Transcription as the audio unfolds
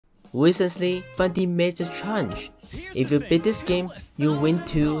Recently, Fundy made a challenge. If you beat this game, you win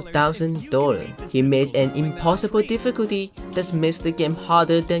 $2,000. He made an impossible difficulty that makes the game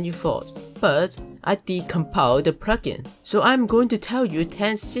harder than you thought. But I decompiled the plugin, so I'm going to tell you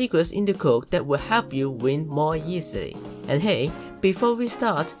 10 secrets in the code that will help you win more easily. And hey, before we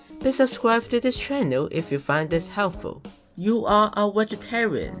start, please subscribe to this channel if you find this helpful. You are a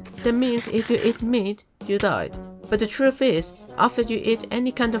vegetarian. That means if you eat meat, you died. But the truth is, after you eat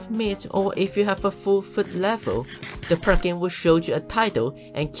any kind of meat or if you have a full food level, the plugin will show you a title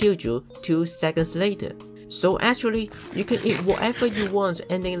and kill you 2 seconds later. So actually, you can eat whatever you want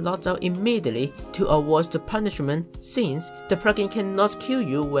and then log out immediately to avoid the punishment, since the plugin cannot kill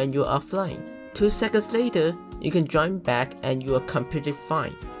you when you are flying. 2 seconds later, you can join back and you are completely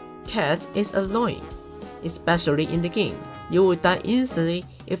fine. Cat is annoying, especially in the game. You will die instantly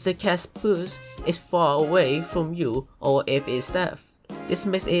if the cat's booth is far away from you or if it's deaf. This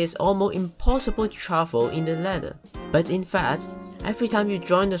makes it almost impossible to travel in the ladder. But in fact, every time you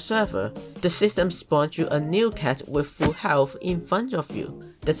join the server, the system spawns you a new cat with full health in front of you.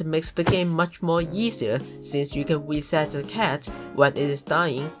 That makes the game much more easier since you can reset the cat when it is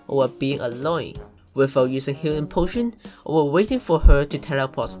dying or being annoying, without using healing potion or waiting for her to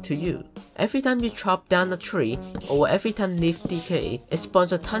teleport to you. Every time you chop down a tree or every time leaf decay, it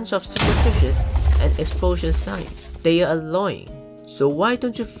spawns a tons of superfishes and explosion slimes. They are annoying. So why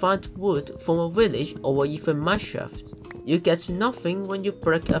don't you find wood from a village or even mineshaft? You get nothing when you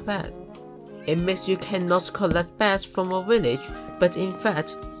break a bed. It means you cannot collect beds from a village, but in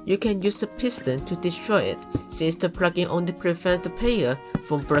fact, you can use a piston to destroy it, since the plugin only prevents the player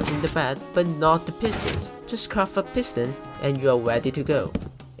from breaking the bed but not the pistons. Just craft a piston and you are ready to go.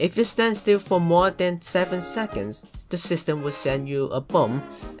 If you stand still for more than 7 seconds, the system will send you a bomb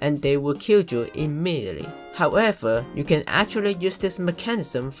and they will kill you immediately. However, you can actually use this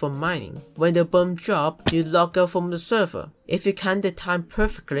mechanism for mining. When the bomb drops, you log out from the server. If you count the time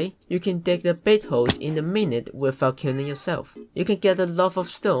perfectly, you can dig the bait holes in a minute without killing yourself. You can get a lot of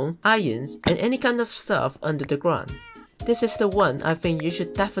stone, irons, and any kind of stuff under the ground. This is the one I think you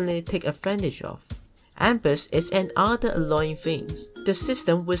should definitely take advantage of. Ambush is another annoying thing. The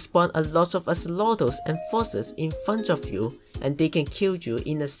system will spawn a lot of axolotls and fossils in front of you and they can kill you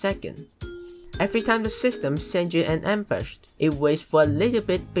in a second. Every time the system sends you an ambush, it waits for a little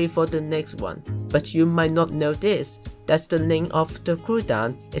bit before the next one. But you might not know this, that the length of the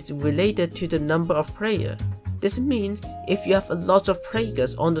cooldown is related to the number of players. This means if you have a lot of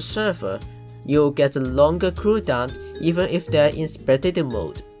players on the server, you'll get a longer cooldown even if they're in spectator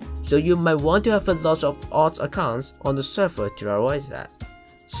mode. So you might want to have a lot of odd accounts on the server to avoid that.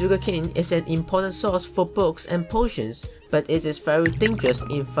 Sugarcane is an important source for books and potions, but it is very dangerous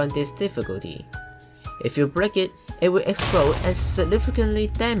in Fundy's difficulty. If you break it, it will explode and significantly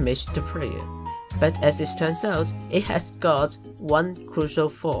damage the player. But as it turns out, it has got one crucial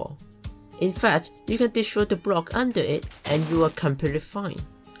flaw. In fact, you can destroy the block under it and you are completely fine.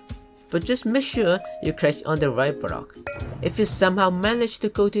 But just make sure you click on the right block. If you somehow manage to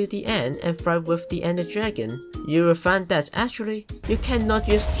go to the end and fight with the Ender Dragon, you will find that actually you cannot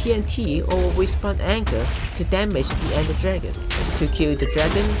use TNT or respawn anchor to damage the Ender Dragon. To kill the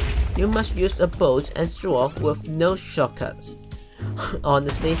dragon, you must use a bolt and straw with no shortcuts.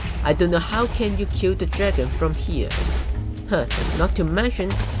 Honestly, I don't know how can you kill the dragon from here. Not to mention,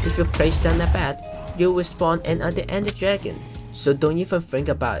 if you place down a bed, you will spawn another Ender Dragon, so don't even think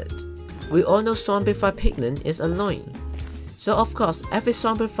about it. We all know zombified pigment is annoying. So of course, every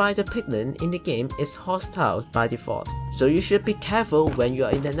zombified pigment in the game is hostile by default, so you should be careful when you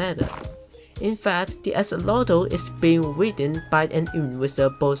are in the nether. In fact, the axolotl is being ridden by an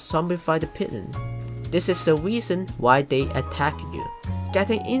invisible zombified pigment. This is the reason why they attack you.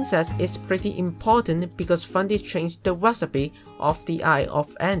 Getting insects is pretty important because Fundy changed the recipe of the Eye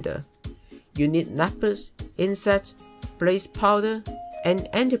of Ender. You need nappers, insects, blaze powder, and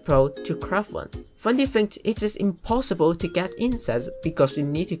antipearl to craft one. Fundy thinks it is impossible to get insects because you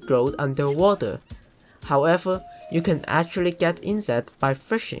need to grow underwater. However, you can actually get insects by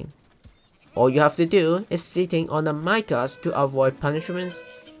fishing. All you have to do is sitting on a minecart to avoid punishments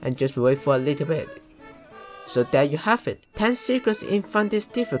and just wait for a little bit. So there you have it, 10 secrets in Fundy's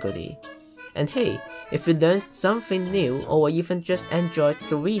difficulty. And hey, if you learned something new or even just enjoyed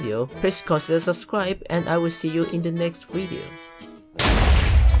the video, please consider subscribe and I will see you in the next video.